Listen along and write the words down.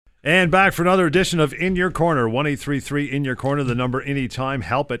And back for another edition of In Your Corner, 1-833 In Your Corner, the number anytime,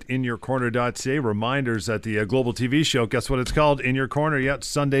 help at inyourcorner.ca. Reminders at the Global TV show. Guess what it's called? In Your Corner. Yet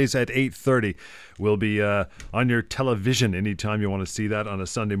Sundays at 8:30. We'll be on your television anytime you want to see that on a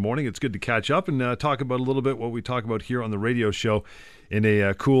Sunday morning. It's good to catch up and talk about a little bit what we talk about here on the radio show in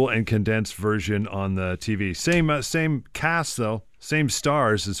a cool and condensed version on the TV. Same cast, though. Same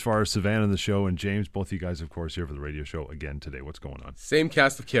stars as far as Savannah in the show and James. Both of you guys, of course, here for the radio show again today. What's going on? Same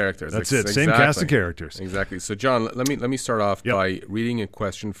cast of characters. That's it. Same cast of characters. Exactly. So, John, let me start off by reading a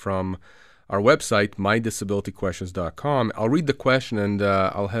question from our website, mydisabilityquestions.com. I'll read the question and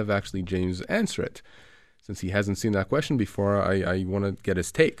I'll have actually James answer it. Since he hasn't seen that question before, I want to get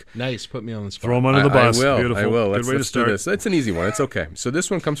his take. Nice. Put me on the spot. Throw him under the bus. I will. Beautiful. I will. Good way to start. Do this. It's an easy one. It's okay. So this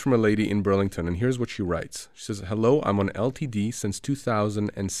one comes from a lady in Burlington, and here's what she writes. She says, "Hello, I'm on LTD since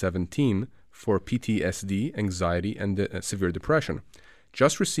 2017 for PTSD, anxiety, and severe depression.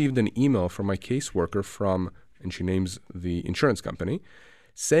 Just received an email from my caseworker from," and she names the insurance company,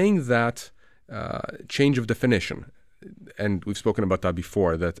 saying that change of definition. And we've spoken about that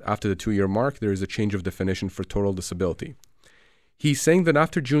before, that after the 2-year mark, there is a change of definition for total disability. He's saying that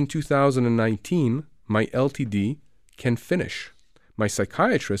after June 2019, my LTD can finish. My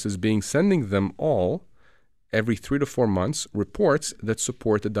psychiatrist is sending them all, every 3 to 4 months, reports that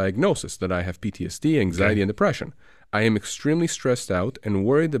support the diagnosis that I have PTSD, anxiety, and depression. I am extremely stressed out and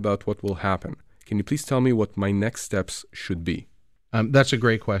worried about what will happen. Can you please tell me what my next steps should be?" That's a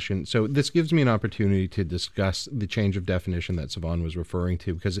great question. So this gives me an opportunity to discuss the change of definition that Savon was referring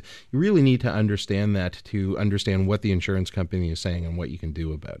to, because you really need to understand that to understand what the insurance company is saying and what you can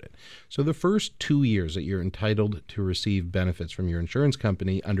do about it. So the first 2 years that you're entitled to receive benefits from your insurance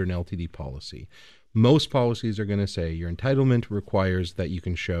company under an LTD policy, most policies are going to say your entitlement requires that you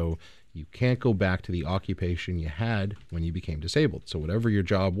can show you can't go back to the occupation you had when you became disabled. So whatever your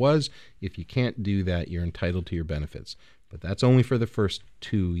job was, if you can't do that, you're entitled to your benefits. But that's only for the first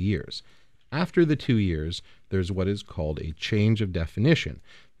 2 years. After the 2 years, there's what is called a change of definition.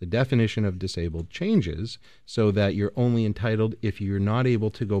 The definition of disabled changes so that you're only entitled if you're not able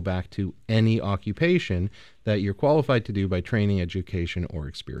to go back to any occupation that you're qualified to do by training, education, or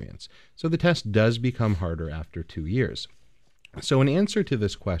experience. So the test does become harder after 2 years. So in answer to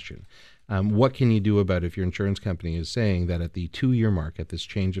this question, what can you do about if your insurance company is saying that at the 2-year mark, at this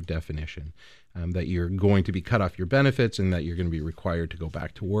change of definition, that you're going to be cut off your benefits and that you're going to be required to go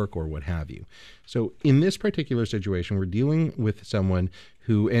back to work or what have you? So in this particular situation, we're dealing with someone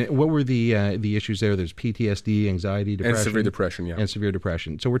who, and what were the issues there? There's PTSD, anxiety, depression. And severe depression, yeah. And severe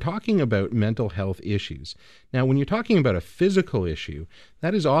depression. So we're talking about mental health issues. Now, when you're talking about a physical issue,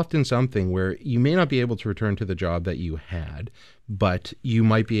 that is often something where you may not be able to return to the job that you had, but you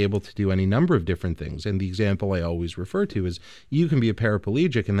might be able to do any number of different things. And the example I always refer to is you can be a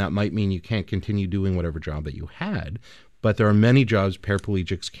paraplegic, and that might mean you can't continue doing whatever job that you had. But there are many jobs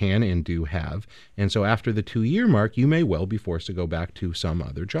paraplegics can and do have. And so after the 2-year mark, you may well be forced to go back to some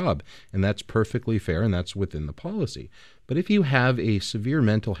other job. And that's perfectly fair, and that's within the policy. But if you have a severe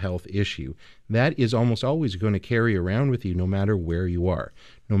mental health issue, that is almost always going to carry around with you no matter where you are,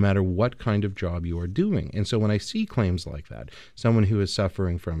 no matter what kind of job you are doing. And so when I see claims like that, someone who is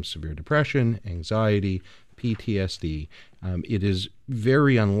suffering from severe depression, anxiety, PTSD, it is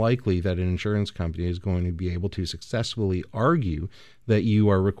very unlikely that an insurance company is going to be able to successfully argue that you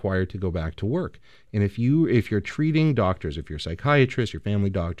are required to go back to work. And if your treating doctors, if your psychiatrist, your family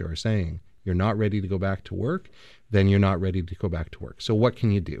doctor are saying you're not ready to go back to work, then you're not ready to go back to work. So what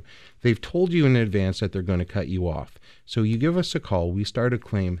can you do? They've told you in advance that they're going to cut you off. So you give us a call. We start a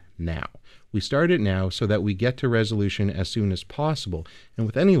claim now. We start it now so that we get to resolution as soon as possible. And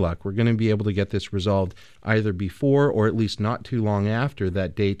with any luck, we're going to be able to get this resolved either before or at least not too long after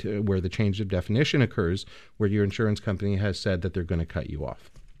that date where the change of definition occurs, where your insurance company has said that they're going to cut you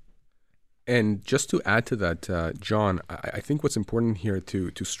off. And just to add to that, John, I think what's important here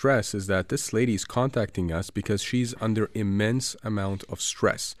to stress is that this lady is contacting us because she's under immense amount of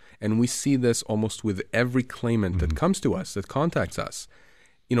stress. And we see this almost with every claimant that comes to us, that contacts us.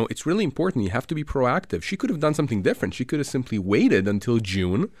 You know, it's really important. You have to be proactive. She could have done something different. She could have simply waited until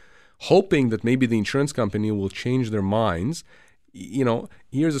June, hoping that maybe the insurance company will change their minds. You know,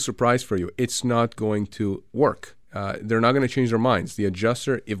 here's a surprise for you. It's not going to work. They're not going to change their minds. The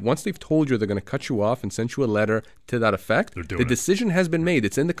adjuster, once they've told you they're going to cut you off and send you a letter to that effect, the decision has been made.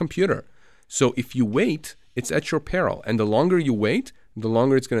 It's in the computer. So if you wait, it's at your peril. And the longer you wait, the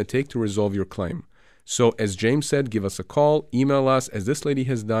longer it's going to take to resolve your claim. So as James said, give us a call, email us, as this lady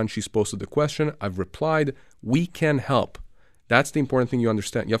has done. She's posted the question. I've replied. We can help. That's the important thing you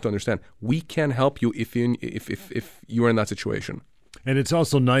understand. You have to understand. We can help you if you're in that situation. And it's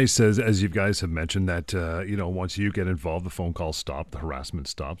also nice, as you guys have mentioned, that once you get involved, the phone calls stop, the harassment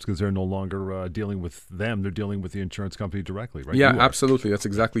stops, because they're no longer dealing with them; they're dealing with the insurance company directly, right? Yeah, absolutely. That's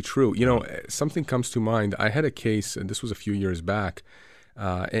exactly true. Something comes to mind. I had a case, and this was a few years back,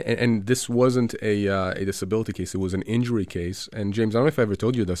 and this wasn't a disability case; it was an injury case. And James, I don't know if I ever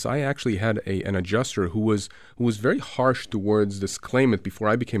told you this. I actually had an adjuster who was very harsh towards this claimant before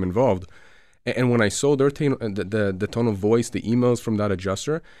I became involved. And when I saw their the tone of voice, the emails from that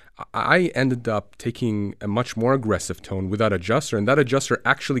adjuster, I ended up taking a much more aggressive tone with that adjuster, and that adjuster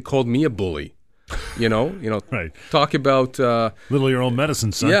actually called me a bully. Right. Talk about little your own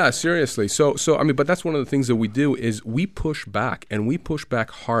medicine, son. Yeah, seriously. So I mean, but that's one of the things that we do is we push back, and we push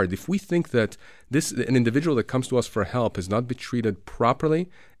back hard. If we think that an individual that comes to us for help has not been treated properly,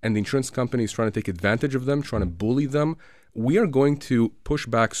 and the insurance company is trying to take advantage of them, trying to bully them, we are going to push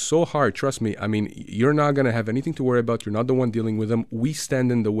back so hard. Trust me. I mean, you're not going to have anything to worry about. You're not the one dealing with them. We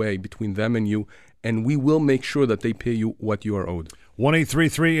stand in the way between them and you, and we will make sure that they pay you what you are owed.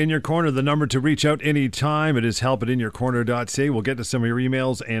 1-833 In Your Corner, the number to reach out anytime. It is help@inyourcorner.ca. We'll get to some of your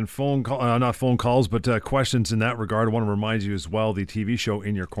emails and not phone calls, but questions in that regard. I want to remind you as well, the TV show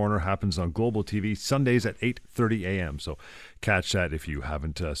In Your Corner happens on Global TV Sundays at 8:30 a.m. So catch that if you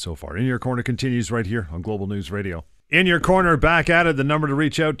haven't so far. In Your Corner continues right here on Global News Radio. In Your Corner, back at it. The number to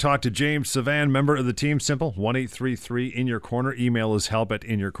reach out, talk to James Savan, member of the team. Simple, 1-833 In Your Corner. Email is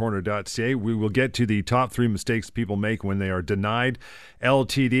help@inyourcorner.ca. We will get to the top 3 mistakes people make when they are denied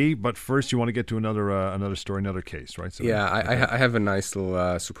LTD. But first, you want to get to another story, another case, right? So yeah, I have a nice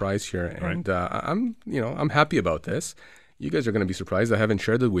little surprise here, and I'm happy about this. You guys are going to be surprised. I haven't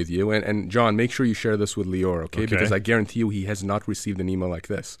shared it with you. And John, make sure you share this with Lior, okay? Because I guarantee you he has not received an email like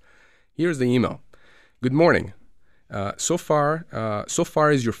this. Here's the email. Good morning. So far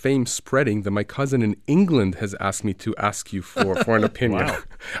is your fame spreading that my cousin in England has asked me to ask you for an opinion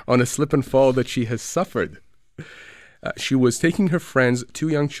on a slip and fall that she has suffered. She was taking her friend's 2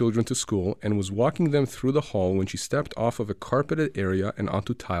 young children to school and was walking them through the hall when she stepped off of a carpeted area and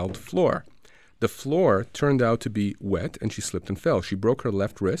onto tiled floor. The floor turned out to be wet and she slipped and fell. She broke her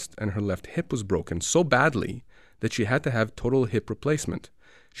left wrist and her left hip was broken so badly that she had to have total hip replacement.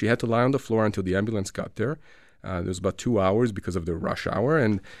 She had to lie on the floor until the ambulance got there. There was about 2 hours because of the rush hour,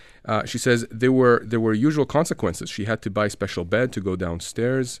 and she says there were usual consequences. She had to buy a special bed to go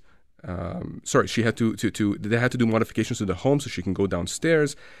downstairs. She had they had to do modifications to the home so she can go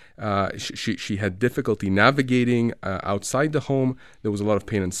downstairs. She had difficulty navigating outside the home. There was a lot of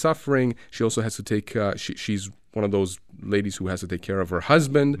pain and suffering. She also has to take. She's one of those ladies who has to take care of her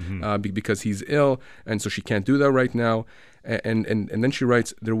husband because he's ill, and so she can't do that right now. And then she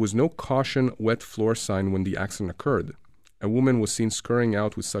writes, there was no caution wet floor sign when the accident occurred. A woman was seen scurrying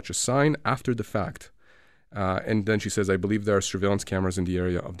out with such a sign after the fact. And then she says, I believe there are surveillance cameras in the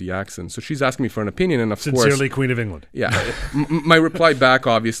area of the accident. So she's asking me for an opinion, and of course... Sincerely, Queen of England. Yeah. My reply back,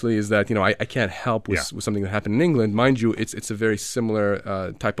 obviously, is that, I can't help with something that happened in England. Mind you, it's a very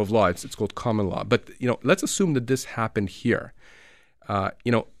similar type of law. It's called common law. But, let's assume that this happened here.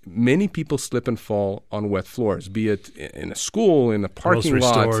 Many people slip and fall on wet floors, be it in a school, in a parking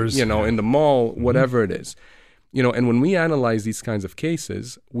lot, stores, in the mall, whatever it is. And when we analyze these kinds of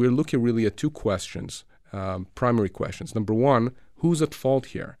cases, we're looking really at 2 questions, primary questions. Number 1, who's at fault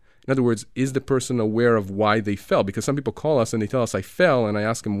here? In other words, is the person aware of why they fell? Because some people call us and they tell us I fell, and I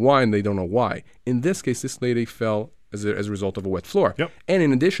ask them why, and they don't know why. In this case, this lady fell as a result of a wet floor. Yep. And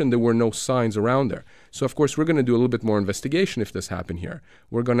in addition, there were no signs around there. So, of course, we're going to do a little bit more investigation if this happened here.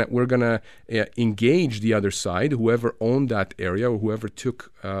 We're gonna engage the other side, whoever owned that area or whoever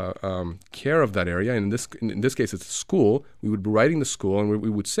took care of that area. And in this case, it's a school. We would be writing the school, and we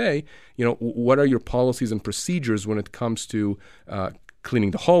would say, what are your policies and procedures when it comes to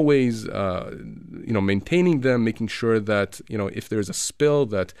cleaning the hallways, maintaining them, making sure that, if there's a spill,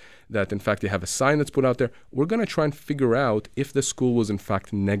 that in fact you have a sign that's put out there. We're going to try and figure out if the school was in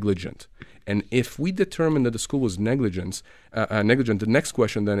fact negligent. And if we determine that the school was negligent, the next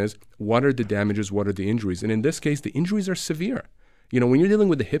question then is, what are the damages, what are the injuries? And in this case, the injuries are severe. When you're dealing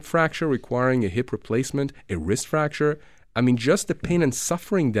with a hip fracture requiring a hip replacement, a wrist fracture, just the pain and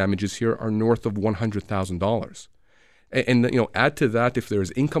suffering damages here are north of $100,000. And add to that if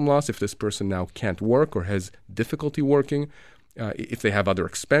there's income loss, if this person now can't work or has difficulty working, if they have other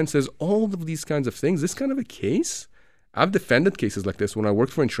expenses, all of these kinds of things. This kind of a case, I've defended cases like this when I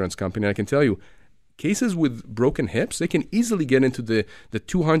worked for an insurance company. And I can tell you, cases with broken hips, they can easily get into the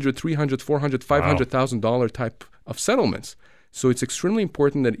 $200,000, $300,000, $400,000, $500,000 type of settlements. So it's extremely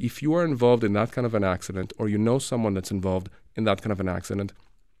important that if you are involved in that kind of an accident, or someone that's involved in that kind of an accident,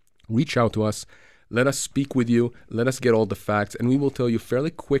 reach out to us. Let us speak with you. Let us get all the facts, and we will tell you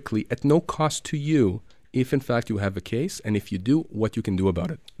fairly quickly, at no cost to you, if in fact you have a case, and if you do, what you can do about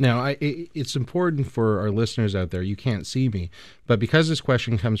it. Now, it's important for our listeners out there, you can't see me, but because this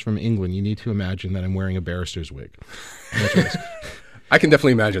question comes from England, you need to imagine that I'm wearing a barrister's wig. I can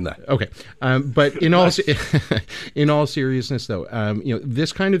definitely imagine that. Okay, but in all seriousness, though,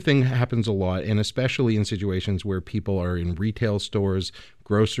 this kind of thing happens a lot, and especially in situations where people are in retail stores,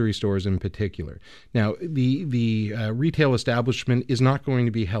 grocery stores in particular. Now, the retail establishment is not going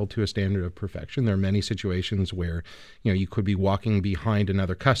to be held to a standard of perfection. There are many situations where you could be walking behind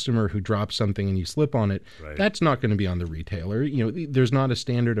another customer who drops something and you slip on it. Right. That's not going to be on the retailer. There's not a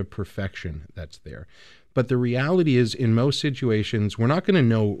standard of perfection that's there. But the reality is, in most situations, we're not going to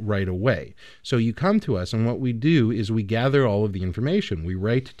know right away. So you come to us, and what we do is we gather all of the information. We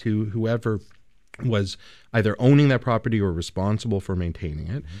write to whoever was either owning that property or responsible for maintaining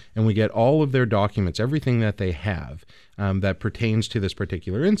it, and we get all of their documents, everything that they have that pertains to this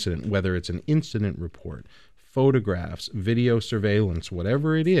particular incident, whether it's an incident report, photographs, video surveillance,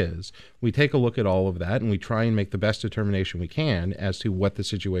 whatever it is. We take a look at all of that and we try and make the best determination we can as to what the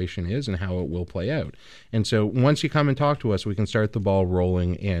situation is and how it will play out. And so once you come and talk to us, we can start the ball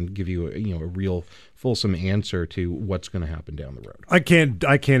rolling and give you a real fulsome answer to what's going to happen down the road. I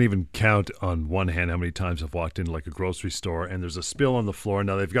can't even count on one hand how many times I've walked into like a grocery store and there's a spill on the floor.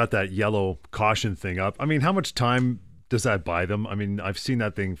 Now they've got that yellow caution thing up. I mean, how much time does that buy them? I mean, I've seen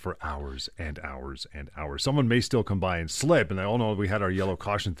that thing for hours and hours and hours. Someone may still come by and slip, and they all know we had our yellow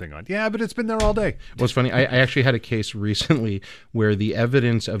caution thing on. Yeah, but it's been there all day. Well, it's funny. I actually had a case recently where the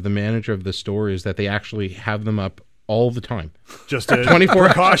evidence of the manager of the store is that they actually have them up all the time. Just a 24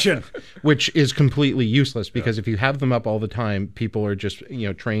 caution. Which is completely useless because if you have them up all the time, people are just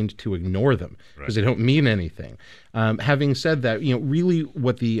trained to ignore them because they don't mean anything. Having said that, really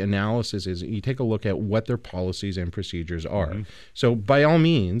what the analysis is, you take a look at what their policies and procedures are. Mm-hmm. So by all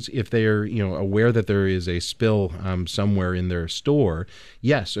means, if they're aware that there is a spill somewhere in their store,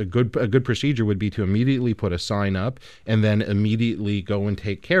 yes, a good procedure would be to immediately put a sign up and then immediately go and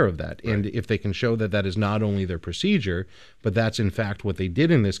take care of that. Right. And if they can show that that is not only their procedure, but that's in fact what they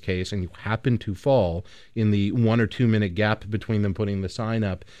did in this case, and you happen to fall in the 1 or 2 minute gap between them putting the sign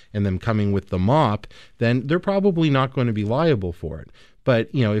up and them coming with the mop, then they're probably not going to be liable for it. But,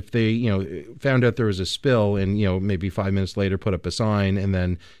 if they, found out there was a spill and, maybe 5 minutes later put up a sign and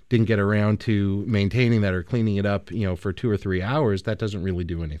then didn't get around to maintaining that or cleaning it up, for 2 or 3 hours, that doesn't really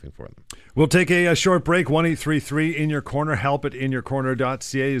do anything for them. We'll take a short break. 1-833 In Your Corner. Help at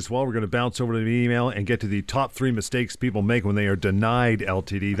inyourcorner.ca as well. We're going to bounce over to the email and get to the top 3 mistakes people make when they are denied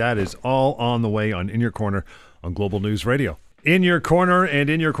LTD. That is all on the way on In Your Corner on Global News Radio. In Your Corner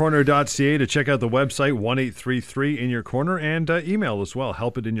and inyourcorner.ca to check out the website, 1-833 In Your Corner, and email as well,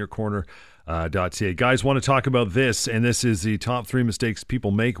 help at inyourcorner.ca. Guys, want to talk about this, and this is the top 3 mistakes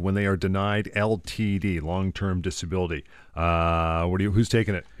people make when they are denied LTD, long-term disability. Who's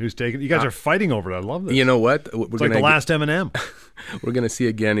taking it? Who's taking it? You guys are fighting over it. I love this. You know what? It's like the last M&M. We're going to see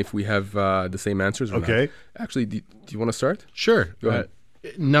again if we have the same answers or not. Actually, do you want to start? Sure. Go ahead.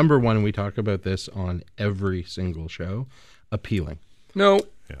 Number one, we talk about this on every single show. Appealing. No.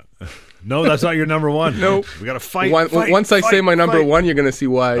 Yeah. No, that's not your number one. No. We got to fight. Once I say my number one, you're going to see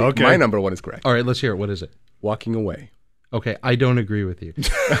why my number one is correct. All right, let's hear it. What is it? Walking away. Okay, I don't agree with you. And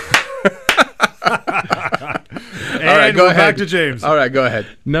all right, go ahead. Back to James. All right, go ahead.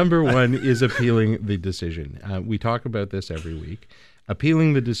 Number one is appealing the decision. We talk about this every week.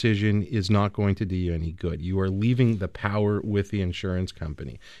 Appealing the decision is not going to do you any good. You are leaving the power with the insurance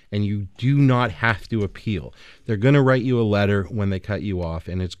company, and you do not have to appeal. They're going to write you a letter when they cut you off,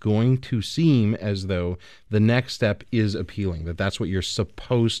 and it's going to seem as though the next step is appealing, that that's what you're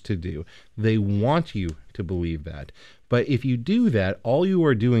supposed to do. They want you to believe that. But if you do that, all you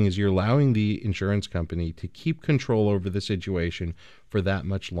are doing is you're allowing the insurance company to keep control over the situation for that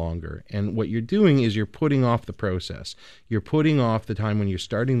much longer. And what you're doing is you're putting off the process. You're putting off the time when you're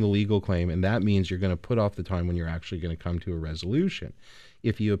starting the legal claim, and that means you're going to put off the time when you're actually going to come to a resolution.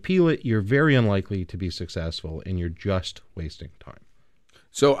 If you appeal it, you're very unlikely to be successful, and you're just wasting time.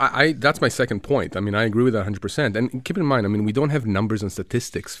 So that's my second point. I mean, I agree with that 100%. And keep in mind, I mean, we don't have numbers and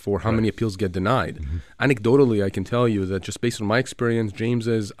statistics for how many appeals get denied. Mm-hmm. Anecdotally, I can tell you that just based on my experience,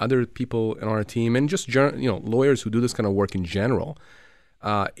 James's, other people in our team, and just lawyers who do this kind of work in general,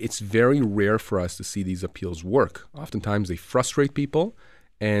 it's very rare for us to see these appeals work. Oftentimes, they frustrate people.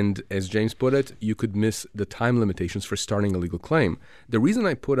 And as James put it, you could miss the time limitations for starting a legal claim. The reason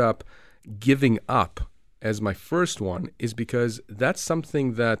I put up giving up as my first one is because that's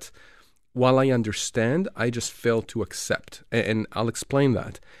something that, while I understand, I just fail to accept. And I'll explain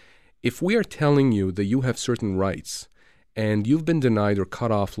that. If we are telling you that you have certain rights and you've been denied or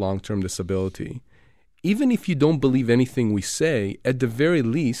cut off long-term disability, even if you don't believe anything we say, at the very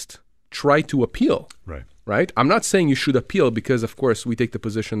least, try to appeal. Right? I'm not saying you should appeal because, of course, we take the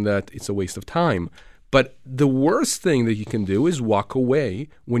position that it's a waste of time. But the worst thing that you can do is walk away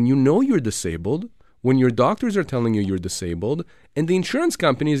when you know you're disabled, when your doctors are telling you you're disabled, and the insurance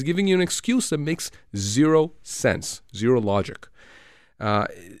company is giving you an excuse that makes zero sense, zero logic.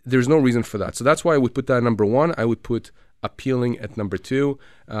 There's no reason for that. So that's why I would put that at number one. I would put appealing at number two.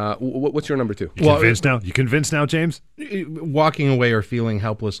 What's your number two? You convinced now, James? Walking away or feeling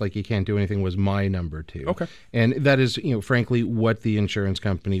helpless like you can't do anything was my number two. Okay. And that is, frankly, what the insurance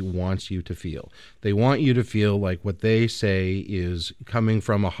company wants you to feel. They want you to feel like what they say is coming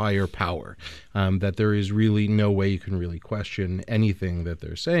from a higher power, that there is really no way you can really question anything that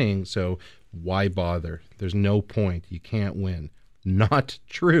they're saying. So why bother? There's no point. You can't win. Not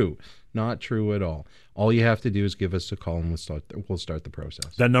true. Not true at all. All you have to do is give us a call and we'll start the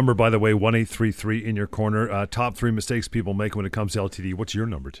process. That number, by the way, 1-833 in your corner. Top three mistakes people make when it comes to LTD. What's your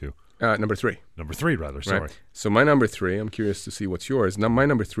number two? Number three. Number three, rather. Sorry. Right. So my number three, I'm curious to see what's yours. Now, my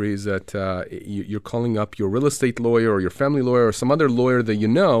number three is that you're calling up your real estate lawyer or your family lawyer or some other lawyer that you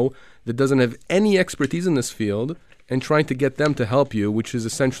know that doesn't have any expertise in this field and trying to get them to help you, which is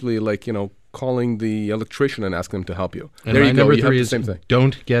essentially like, calling the electrician and asking them to help you. And there my you go. Number you three have is the same thing.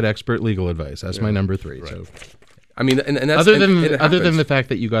 Don't get expert legal advice. That's my number three. Right. So, I mean, and that's, other than the fact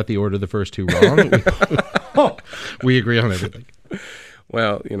that you got the order the first two wrong, we agree on everything.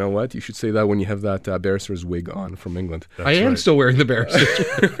 Well, you know what? You should say that when you have that barrister's wig on from England. I am still wearing the barrister's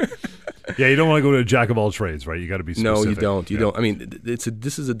wig. Yeah, you don't want to go to a jack of all trades, right? You got to be specific. No, you don't. You don't. I mean,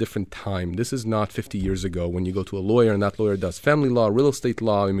 this is a different time. This is not 50 years ago when you go to a lawyer and that lawyer does family law, real estate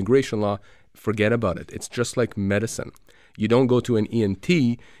law, immigration law. Forget about it. It's just like medicine. You don't go to an ENT,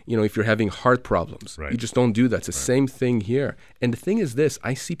 if you're having heart problems. Right. You just don't do that. It's the same thing here. And the thing is this,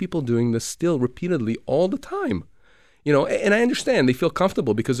 I see people doing this still repeatedly all the time. And I understand they feel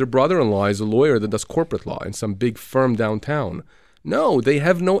comfortable because their brother-in-law is a lawyer that does corporate law in some big firm downtown. No, they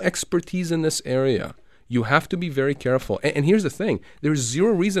have no expertise in this area. You have to be very careful. And here's the thing. There's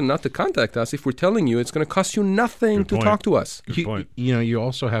zero reason not to contact us if we're telling you it's going to cost you nothing to talk to us. Good point. You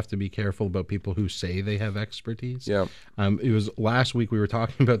also have to be careful about people who say they have expertise. Yeah. It was last week we were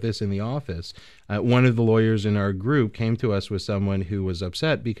talking about this in the office. One of the lawyers in our group came to us with someone who was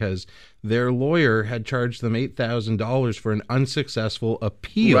upset because their lawyer had charged them $8,000 for an unsuccessful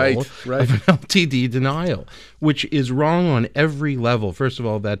appeal of an LTD denial, which is wrong on every level. First of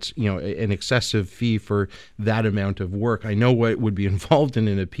all, that's an excessive fee for that amount of work. I know what would be involved in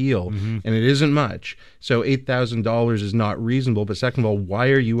an appeal, and it isn't much. So $8,000 is not reasonable. But second of all, why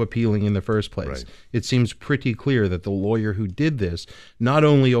are you appealing in the first place? Right. It seems pretty clear that the lawyer who did this not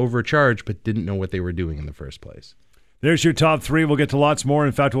only overcharged, but didn't know what they were doing in the first place. There's your top three. We'll get to lots more.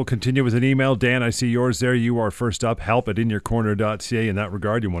 In fact, we'll continue with an email. Dan, I see yours there. You are first up. help@inyourcorner.ca. In that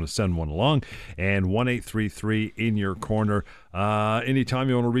regard, you want to send one along. And 1-833 in your corner. Anytime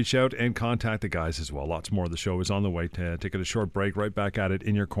you want to reach out and contact the guys as well. Lots more of the show is on the way. Taking a short break. Right back at it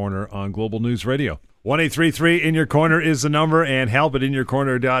in your corner on Global News Radio. 1-833 in your corner is the number, and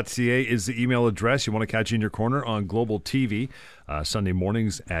help@inyourcorner.ca is the email address. You want to catch In Your Corner on Global TV Sunday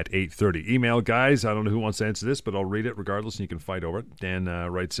mornings at 8:30. Email, guys. I don't know who wants to answer this, but I'll read it regardless, and you can fight over it. Dan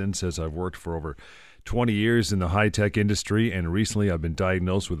writes in, says, I've worked for over 20 years in the high-tech industry, and recently I've been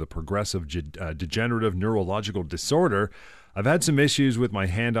diagnosed with a progressive degenerative neurological disorder. I've had some issues with my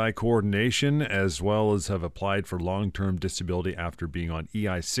hand-eye coordination, as well as have applied for long-term disability after being on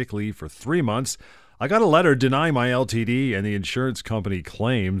EI sick leave for 3 months. I got a letter denying my LTD, and the insurance company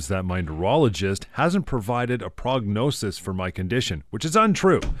claims that my neurologist hasn't provided a prognosis for my condition, which is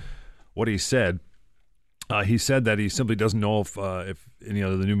untrue. What he said that he simply doesn't know if any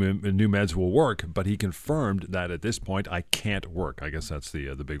of the new meds will work, but he confirmed that at this point I can't work. I guess that's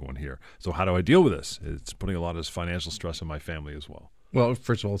the big one here. So how do I deal with this? It's putting a lot of financial stress on my family as well. Well,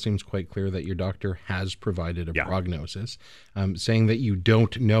 first of all, it seems quite clear that your doctor has provided a prognosis. Saying that you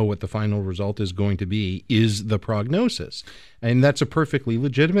don't know what the final result is going to be is the prognosis. And that's a perfectly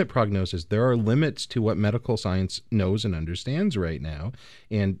legitimate prognosis. There are limits to what medical science knows and understands right now.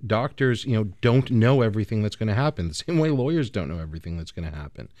 And doctors, don't know everything that's going to happen. The same way lawyers don't know everything that's going to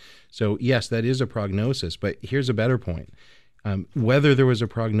happen. So, yes, that is a prognosis. But here's a better point. Whether there was a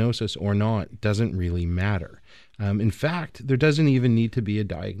prognosis or not doesn't really matter. In fact, there doesn't even need to be a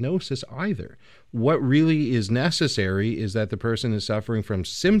diagnosis either. What really is necessary is that the person is suffering from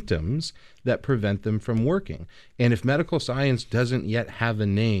symptoms that prevent them from working. And if medical science doesn't yet have a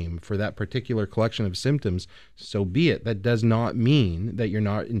name for that particular collection of symptoms, so be it. That does not mean that you're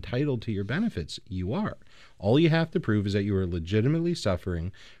not entitled to your benefits. You are. All you have to prove is that you are legitimately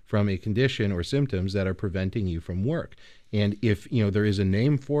suffering from a condition or symptoms that are preventing you from work. And if there is a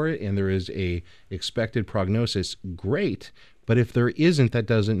name for it and there is a expected prognosis, great. But if there isn't, that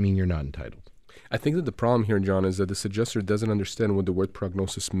doesn't mean you're not entitled. I think that the problem here, John, is that the adjuster doesn't understand what the word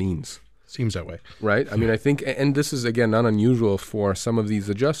prognosis means. Seems that way. Right? I mean, I think, and this is, again, not unusual for some of these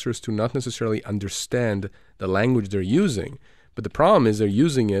adjusters to not necessarily understand the language they're using. But the problem is they're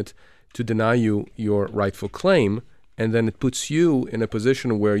using it to deny you your rightful claim, and then it puts you in a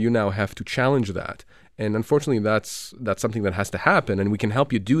position where you now have to challenge that. And unfortunately, that's something that has to happen, and we can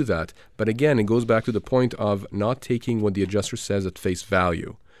help you do that. But again, it goes back to the point of not taking what the adjuster says at face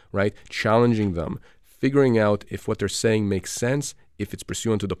value, right? Challenging them, figuring out if what they're saying makes sense, if it's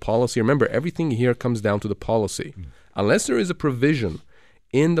pursuant to the policy. Remember, everything here comes down to the policy. Unless there is a provision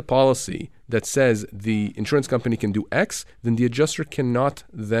in the policy that says the insurance company can do X, then the adjuster cannot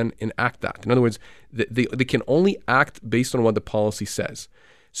then enact that. In other words, they can only act based on what the policy says.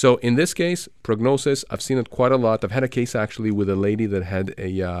 So in this case, prognosis, I've seen it quite a lot. I've had a case actually with a lady that had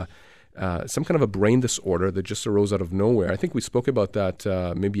some kind of a brain disorder that just arose out of nowhere. I think we spoke about that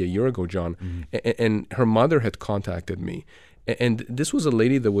maybe a year ago, John. And her mother had contacted me. And this was a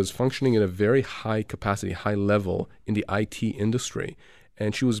lady that was functioning at a very high capacity, high level in the IT industry.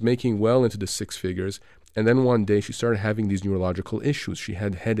 And she was making well into the six figures. And then one day she started having these neurological issues. She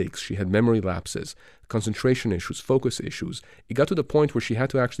had headaches, she had memory lapses, concentration issues, focus issues. It got to the point where she had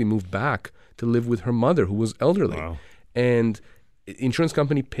to actually move back to live with her mother, who was elderly. Wow. And insurance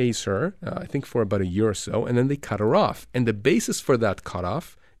company pays her, I think for about a year or so, and then they cut her off. And the basis for that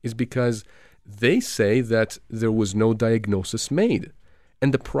cutoff is because they say that there was no diagnosis made.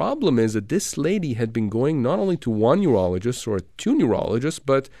 And the problem is that this lady had been going not only to one neurologist or two neurologists,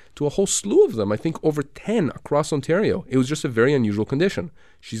 but to a whole slew of them, I think over 10 across Ontario. It was just a very unusual condition.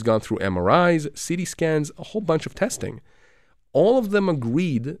 She's gone through MRIs, CT scans, a whole bunch of testing. All of them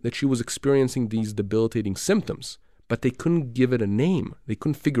agreed that she was experiencing these debilitating symptoms, but they couldn't give it a name. They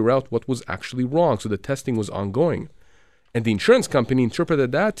couldn't figure out what was actually wrong, so the testing was ongoing. And the insurance company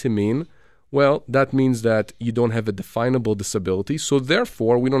interpreted that to mean, well, that means that you don't have a definable disability, so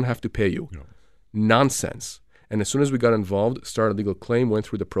therefore we don't have to pay you. No. Nonsense. And as soon as we got involved, started a legal claim, went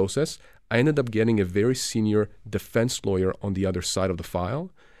through the process, I ended up getting a very senior defense lawyer on the other side of the file,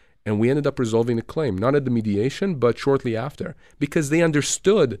 and we ended up resolving the claim, not at the mediation, but shortly after, because they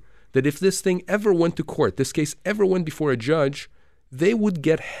understood that if this thing ever went to court, this case ever went before a judge, they would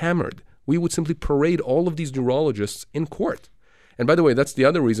get hammered. We would simply parade all of these neurologists in court. And by the way, that's the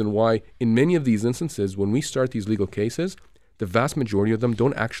other reason why in many of these instances, when we start these legal cases, the vast majority of them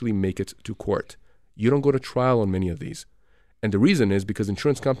don't actually make it to court. You don't go to trial on many of these. And the reason is because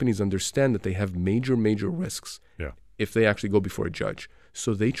insurance companies understand that they have major, major risks if they actually go before a judge.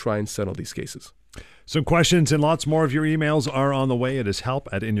 So they try and settle these cases. Some questions and lots more of your emails are on the way. It is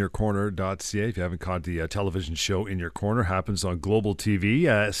help@inyourcorner.ca. If you haven't caught the television show In Your Corner, happens on Global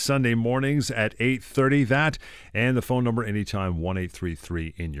TV Sunday mornings at 8:30. That and the phone number anytime,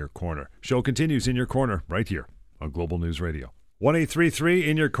 1-833 In Your Corner. Show continues In Your Corner right here on Global News Radio. 1-833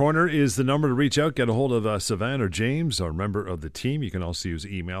 In Your Corner is the number to reach out. Get a hold of Savannah or James, or a member of the team. You can also use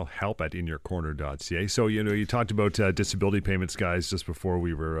email, help@inyourcorner.ca. So, you talked about disability payments, guys, just before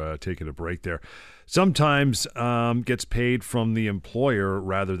we were taking a break there. Sometimes gets paid from the employer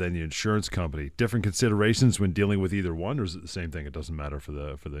rather than the insurance company. Different considerations when dealing with either one, or is it the same thing? It doesn't matter for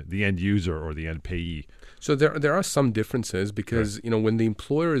the end user or the end payee. So there are some differences because when the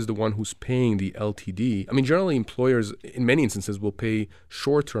employer is the one who's paying the LTD, I mean generally employers in many instances will pay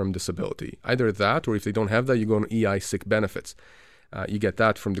short-term disability. Either that, or if they don't have that, you go on EI sick benefits. You get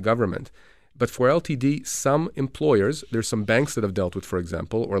that from the government. But for LTD, some employers, there's some banks that I've dealt with, for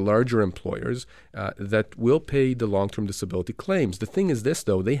example, or larger employers that will pay the long-term disability claims. The thing is this,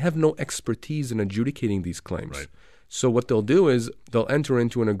 though, they have no expertise in adjudicating these claims. Right. So what they'll do is they'll enter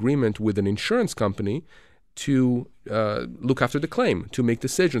into an agreement with an insurance company to look after the claim, to make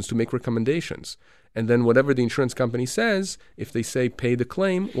decisions, to make recommendations. And then whatever the insurance company says, if they say pay the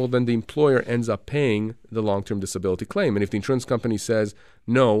claim, well, then the employer ends up paying the long-term disability claim. And if the insurance company says,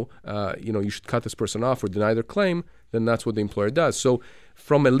 no, you should cut this person off or deny their claim, then that's what the employer does. So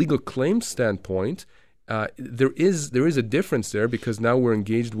from a legal claim standpoint, there is a difference there because now we're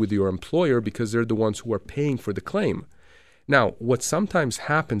engaged with your employer because they're the ones who are paying for the claim. Now, what sometimes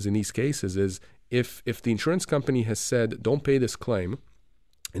happens in these cases is if the insurance company has said, don't pay this claim,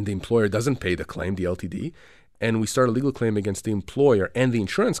 and the employer doesn't pay the claim, the LTD, and we start a legal claim against the employer and the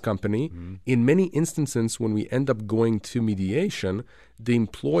insurance company, in many instances when we end up going to mediation, the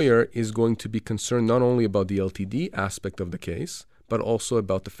employer is going to be concerned not only about the LTD aspect of the case, but also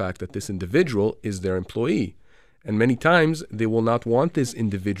about the fact that this individual is their employee. And many times they will not want these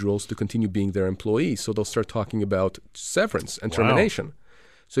individuals to continue being their employees, so they'll start talking about severance and termination.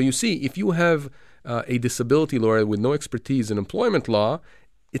 So you see, if you have a disability lawyer with no expertise in employment law,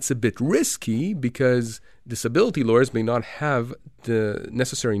 it's a bit risky because disability lawyers may not have the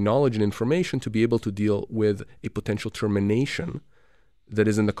necessary knowledge and information to be able to deal with a potential termination that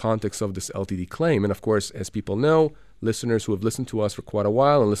is in the context of this LTD claim. And of course, as people know, listeners who have listened to us for quite a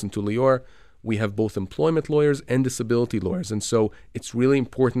while and listened to Lior, we have both employment lawyers and disability lawyers. And so it's really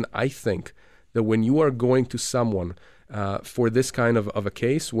important, I think, that when you are going to someone for this kind of a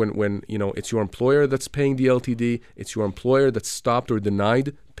case, when it's your employer that's paying the LTD, it's your employer that stopped or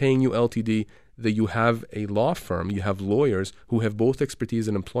denied paying you LTD, that you have a law firm, you have lawyers who have both expertise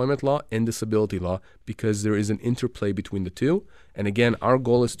in employment law and disability law, because there is an interplay between the two. And again, our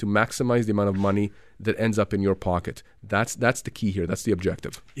goal is to maximize the amount of money that ends up in your pocket. That's the key here. That's the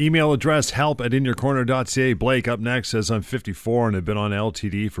objective. Email address help@inyourcorner.ca. Blake up next says, I'm 54 and have been on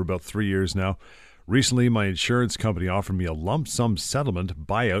LTD for about 3 years now. Recently, my insurance company offered me a lump sum settlement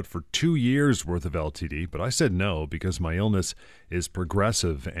buyout for 2 years worth of LTD, but I said no because my illness is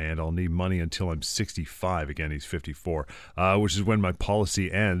progressive and I'll need money until I'm 65. Again, he's 54, which is when my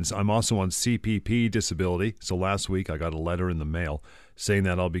policy ends. I'm also on CPP disability, so last week I got a letter in the mail saying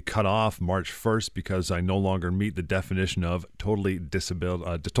that I'll be cut off March 1st because I no longer meet the definition of totally disabled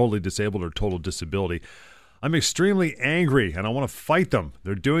or total disability. I'm extremely angry and I want to fight them.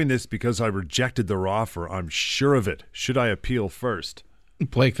 They're doing this because I rejected their offer. I'm sure of it. Should I appeal first?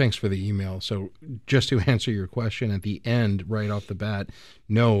 Blake, thanks for the email. So just to answer your question at the end, right off the bat,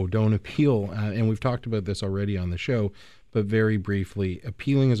 no, don't appeal. And we've talked about this already on the show, but very briefly,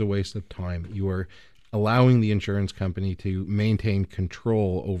 appealing is a waste of time. You are allowing the insurance company to maintain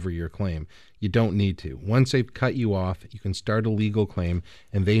control over your claim. You don't need to. Once they've cut you off, you can start a legal claim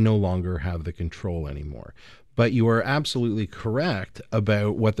and they no longer have the control anymore. But you are absolutely correct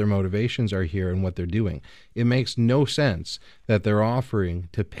about what their motivations are here and what they're doing. It makes no sense that they're offering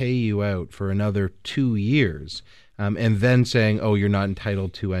to pay you out for another 2 years and then saying, oh, you're not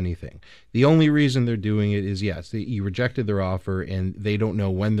entitled to anything. The only reason they're doing it is, yes, you rejected their offer and they don't know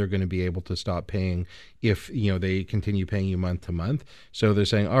when they're going to be able to stop paying if, they continue paying you month to month. So they're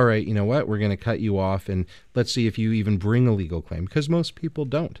saying, all right, you know what, we're going to cut you off and let's see if you even bring a legal claim, because most people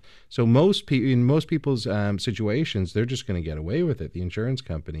don't. So in most people's situations, they're just going to get away with it. The insurance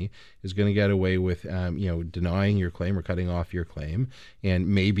company is going to get away with, denying your claim or cutting off your claim. And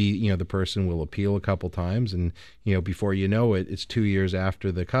maybe, the person will appeal a couple times and, before you know it, it's 2 years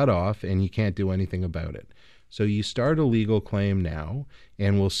after the cutoff and you can't do anything about it. So you start a legal claim now,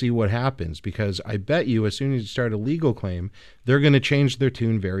 and we'll see what happens, because I bet you as soon as you start a legal claim, they're going to change their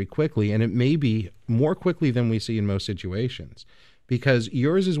tune very quickly, and it may be more quickly than we see in most situations, because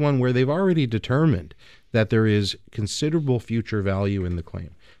yours is one where they've already determined that there is considerable future value in the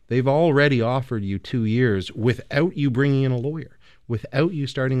claim. They've already offered you 2 years without you bringing in a lawyer, without you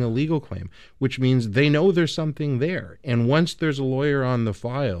starting a legal claim, which means they know there's something there. And once there's a lawyer on the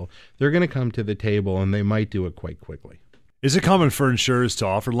file, they're going to come to the table and they might do it quite quickly. Is it common for insurers to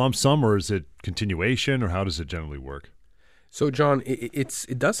offer lump sum, or is it continuation, or how does it generally work? So, John,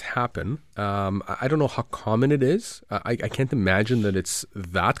 it does happen. I don't know how common it is. I can't imagine that it's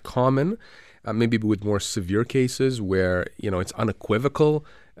that common. Maybe with more severe cases where, it's unequivocal.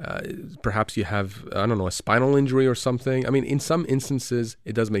 Perhaps you have, a spinal injury or something. I mean, in some instances,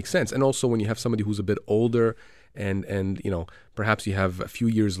 it does make sense. And also when you have somebody who's a bit older and perhaps you have a few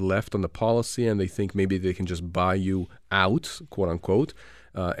years left on the policy and they think maybe they can just buy you out, quote unquote,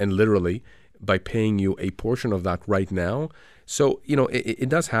 and literally by paying you a portion of that right now. So, it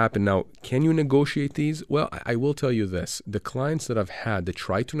does happen. Now, can you negotiate these? Well, I will tell you this. The clients that I've had that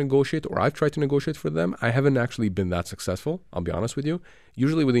try to negotiate, or I've tried to negotiate for them, I haven't actually been that successful. I'll be honest with you.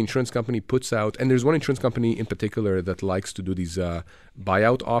 Usually when the insurance company puts out, and there's one insurance company in particular that likes to do these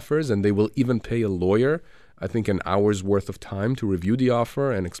buyout offers, and they will even pay a lawyer, I think, an hour's worth of time to review the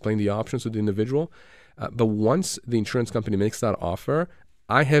offer and explain the options to the individual. But once the insurance company makes that offer,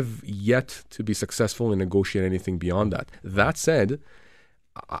 I have yet to be successful in negotiating anything beyond that. That said,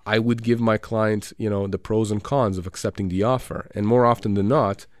 I would give my client, the pros and cons of accepting the offer. And more often than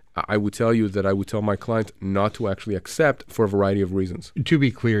not, I would tell you that I would tell my client not to actually accept for a variety of reasons. To be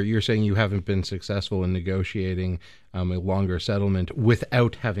clear, you're saying you haven't been successful in negotiating a longer settlement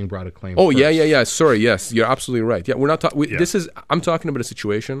without having brought a claim. Oh, first. yeah. Sorry, yes, you're absolutely right. Yeah, we're not talking. I'm talking about a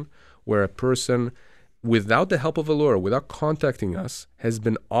situation where a person, without the help of a lawyer, without contacting us, has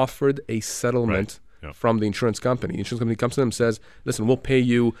been offered a settlement from the insurance company. The insurance company comes to them and says, "Listen, we'll pay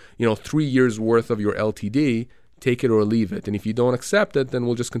you, 3 years worth of your LTD. Take it or leave it. And if you don't accept it, then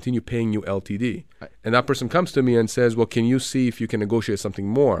we'll just continue paying you LTD." And that person comes to me and says, "Well, can you see if you can negotiate something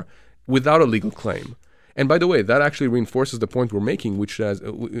more without a legal claim?" And by the way, that actually reinforces the point we're making, which is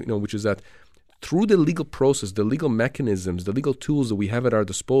that through the legal process, the legal mechanisms, the legal tools that we have at our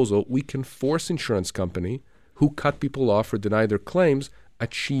disposal, we can force insurance company who cut people off or deny their claims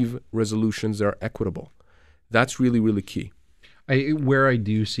achieve resolutions that are equitable. That's really, really key. Where I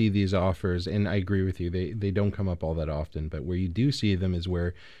do see these offers, and I agree with you, they don't come up all that often, but where you do see them is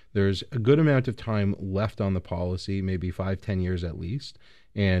where there's a good amount of time left on the policy, maybe 5-10 years at least,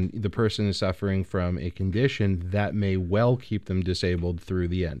 and the person is suffering from a condition that may well keep them disabled through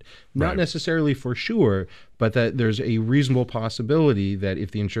the end. Not necessarily for sure, but that there's a reasonable possibility that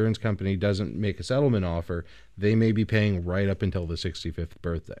if the insurance company doesn't make a settlement offer, they may be paying right up until the 65th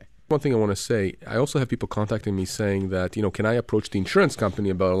birthday. One thing I want to say, I also have people contacting me saying that, can I approach the insurance company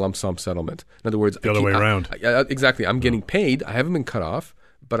about a lump sum settlement? In other words, the other way around. Exactly. I'm getting paid. I haven't been cut off,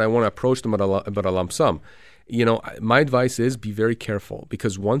 but I want to approach them about a lump sum. My advice is be very careful,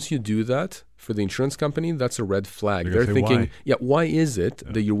 because once you do that for the insurance company, that's a red flag. They're thinking, why is it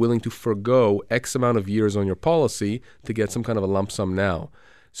that you're willing to forego X amount of years on your policy to get some kind of a lump sum now?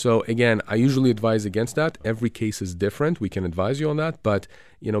 So again, I usually advise against that. Every case is different. We can advise you on that, but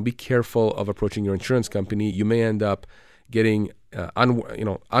be careful of approaching your insurance company. You may end up getting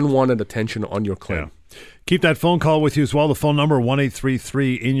unwanted attention on your claim. Yeah. Keep that phone call with you as well. The phone number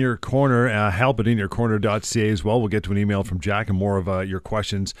 1-833 in your corner. Help at inyourcorner.ca as well. We'll get to an email from Jack and more of your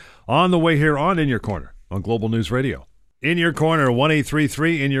questions on the way here on In Your Corner on Global News Radio. In Your Corner,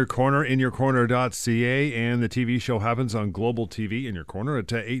 1-833 in your corner, inyourcorner.ca, and the TV show happens on Global TV In Your Corner at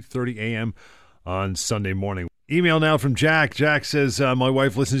 8:30 a.m. on Sunday morning. Email now from Jack. Jack says, my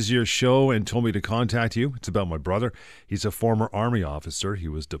wife listens to your show and told me to contact you. It's about my brother. He's a former Army officer. He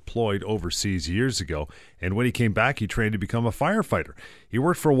was deployed overseas years ago, and when he came back, he trained to become a firefighter. He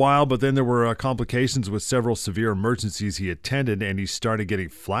worked for a while, but then there were complications with several severe emergencies he attended, and he started getting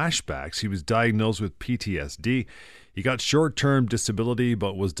flashbacks. He was diagnosed with PTSD. He got short-term disability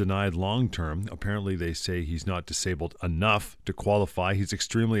but was denied long-term. Apparently, they say he's not disabled enough to qualify. He's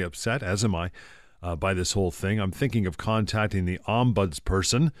extremely upset, as am I, by this whole thing. I'm thinking of contacting the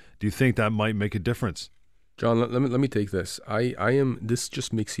ombudsperson. Do you think that might make a difference? John, let me take this. This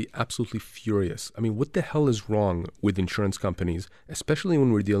just makes me absolutely furious. I mean, what the hell is wrong with insurance companies, especially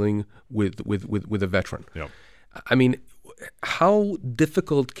when we're dealing with a veteran? Yep. I mean, how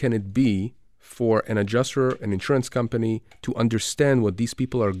difficult can it be for an adjuster, an insurance company, to understand what these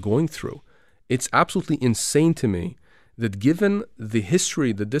people are going through? It's absolutely insane to me that given the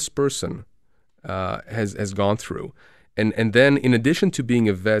history that this person has gone through, and then in addition to being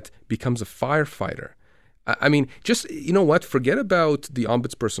a vet, becomes a firefighter. I mean, just, forget about the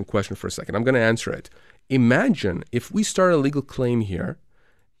ombudsperson question for a second. I'm going to answer it. Imagine if we start a legal claim here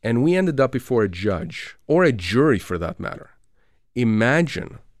and we ended up before a judge or a jury for that matter.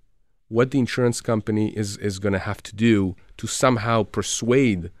 Imagine what the insurance company is going to have to do to somehow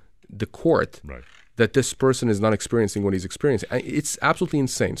persuade the court that this person is not experiencing what he's experiencing. It's absolutely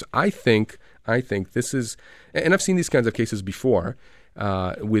insane. So I think this is, and I've seen these kinds of cases before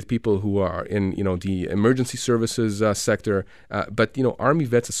with people who are in the emergency services sector, but Army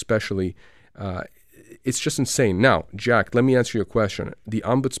vets especially. It's just insane. Now, Jack, let me answer your question. The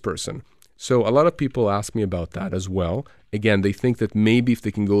ombudsperson. So a lot of people ask me about that as well. Again, they think that maybe if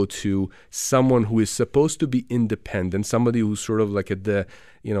they can go to someone who is supposed to be independent, somebody who's sort of like at the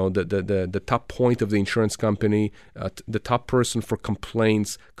top point of the insurance company, the top person for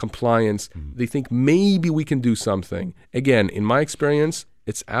complaints, compliance, they think maybe we can do something. Again, in my experience,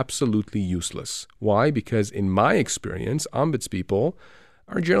 it's absolutely useless. Why? Because in my experience, ombudspeople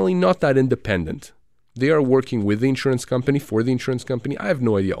are generally not that independent. They are working with the insurance company, for the insurance company. I have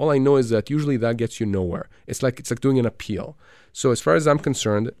no idea. All I know is that usually that gets you nowhere. It's like doing an appeal. So as far as I'm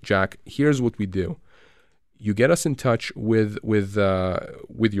concerned, Jack, here's what we do. You get us in touch with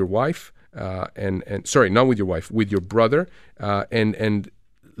your wife, and sorry, not with your wife, with your brother, and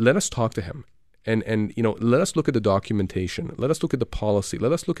let us talk to him. And let us look at the documentation. Let us look at the policy.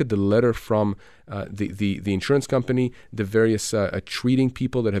 Let us look at the letter from the insurance company, the various treating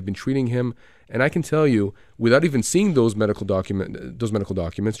people that have been treating him. And I can tell you, without even seeing those medical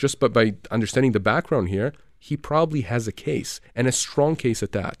documents, just by understanding the background here, he probably has a case, and a strong case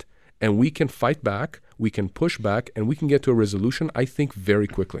at that. And we can fight back, we can push back, and we can get to a resolution, I think, very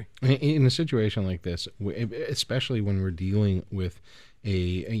quickly. In a situation like this, especially when we're dealing with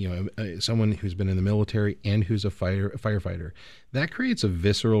someone who's been in the military and who's a firefighter, that creates a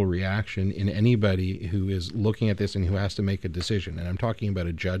visceral reaction in anybody who is looking at this and who has to make a decision. And I'm talking about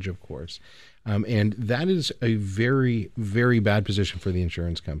a judge, of course. And that is a very, very bad position for the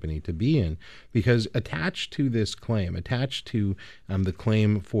insurance company to be in, because attached to this claim, attached to the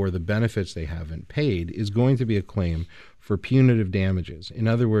claim for the benefits they haven't paid, is going to be a claim for punitive damages. In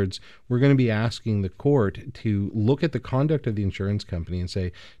other words, we're going to be asking the court to look at the conduct of the insurance company and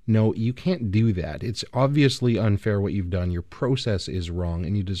say, no, you can't do that. It's obviously unfair what you've done. Your process is wrong,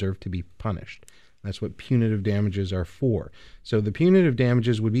 and you deserve to be punished. That's what punitive damages are for. So the punitive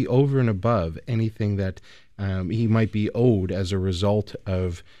damages would be over and above anything that he might be owed as a result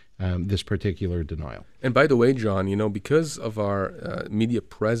of this particular denial. And by the way, John, because of our media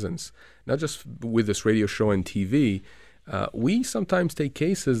presence, not just with this radio show and TV, we sometimes take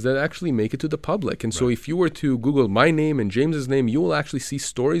cases that actually make it to the public. And so if you were to Google my name and James's name, you will actually see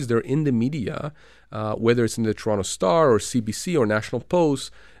stories that are in the media, whether it's in the Toronto Star or CBC or National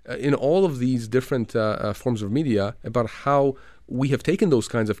Post, in all of these different forms of media, about how we have taken those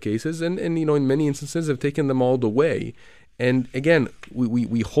kinds of cases and in many instances have taken them all the way. And again,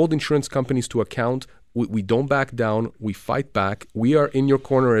 we hold insurance companies to account. We don't back down. We fight back. We are in your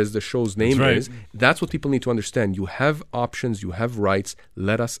corner, as the show's name is. That's what people need to understand. You have options. You have rights.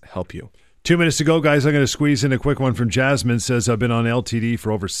 Let us help you. 2 minutes to go, guys. I'm going to squeeze in a quick one from Jasmine. Says, I've been on LTD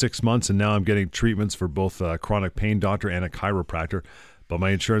for over 6 months, and now I'm getting treatments for both a chronic pain doctor and a chiropractor. But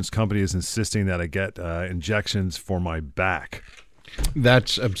my insurance company is insisting that I get injections for my back.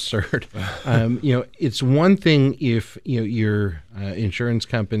 That's absurd. It's one thing if your insurance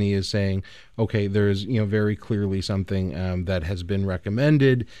company is saying, okay, there's very clearly something that has been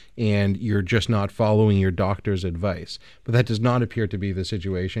recommended, and you're just not following your doctor's advice. But that does not appear to be the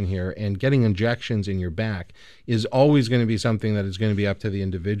situation here. And getting injections in your back is always going to be something that is going to be up to the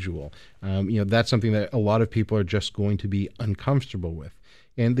individual. That's something that a lot of people are just going to be uncomfortable with.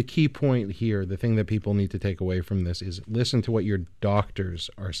 And the key point here, the thing that people need to take away from this, is listen to what your doctors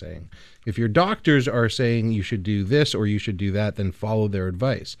are saying. If your doctors are saying you should do this or you should do that, then follow their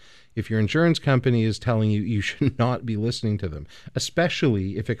advice. If your insurance company is telling you, you should not be listening to them,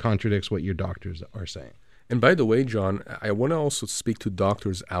 especially if it contradicts what your doctors are saying. And by the way, John, I want to also speak to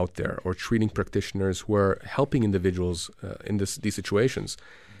doctors out there or treating practitioners who are helping individuals in these situations.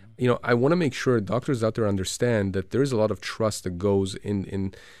 I want to make sure doctors out there understand that there is a lot of trust that goes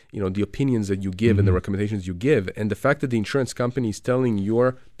in the opinions that you give and the recommendations you give. And the fact that the insurance company is telling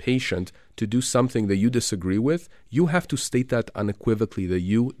your patient to do something that you disagree with, you have to state that unequivocally, that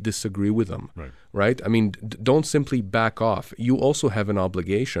you disagree with them. Right? I mean, don't simply back off. You also have an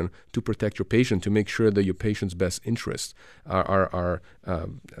obligation to protect your patient, to make sure that your patient's best interests are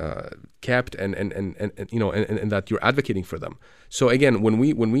kept and that you're advocating for them. So again, when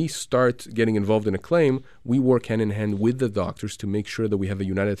we start getting involved in a claim, we work hand in hand with the doctors to make sure that we have a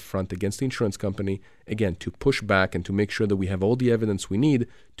united front against the insurance company, again, to push back and to make sure that we have all the evidence we need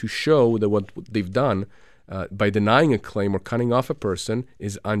to show that what they've done by denying a claim or cutting off a person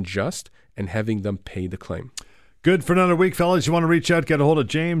is unjust, and having them pay the claim. Good for another week, fellas. You want to reach out, get a hold of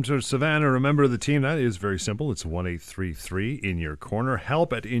James or Savannah or a member of the team. That is very simple. It's 1-833 In Your Corner.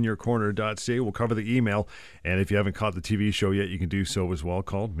 Help at inyourcorner.ca. We'll cover the email. And if you haven't caught the TV show yet, you can do so as well.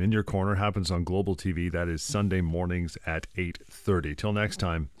 Called In Your Corner. Happens on Global TV. That is Sunday mornings at 8:30. Till next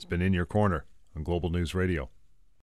time, it's been In Your Corner on Global News Radio.